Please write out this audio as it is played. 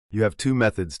You have two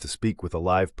methods to speak with a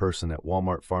live person at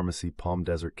Walmart Pharmacy, Palm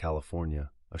Desert, California,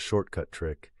 a shortcut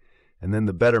trick, and then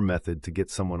the better method to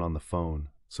get someone on the phone,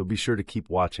 so be sure to keep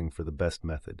watching for the best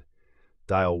method.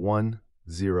 Dial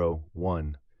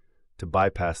 101 to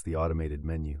bypass the automated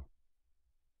menu.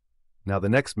 Now the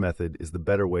next method is the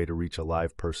better way to reach a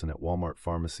live person at Walmart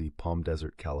Pharmacy, Palm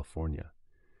Desert, California.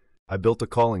 I built a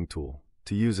calling tool.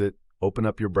 To use it, open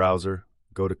up your browser,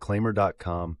 go to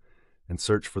Claimyr.com, and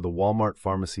search for the Walmart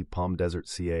Pharmacy Palm Desert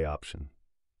CA option.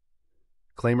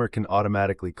 Claimyr can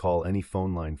automatically call any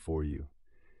phone line for you.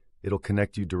 It'll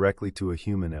connect you directly to a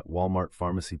human at Walmart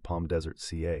Pharmacy Palm Desert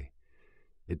CA.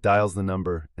 It dials the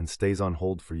number and stays on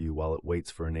hold for you while it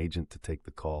waits for an agent to take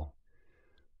the call.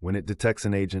 When it detects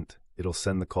an agent, it'll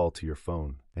send the call to your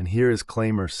phone. And here is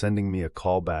Claimyr sending me a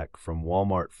call back from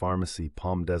Walmart Pharmacy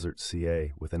Palm Desert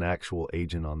CA with an actual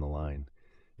agent on the line.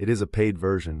 It is a paid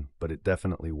version, but it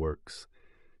definitely works.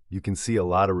 You can see a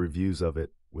lot of reviews of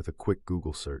it with a quick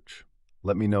Google search.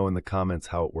 Let me know in the comments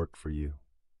how it worked for you.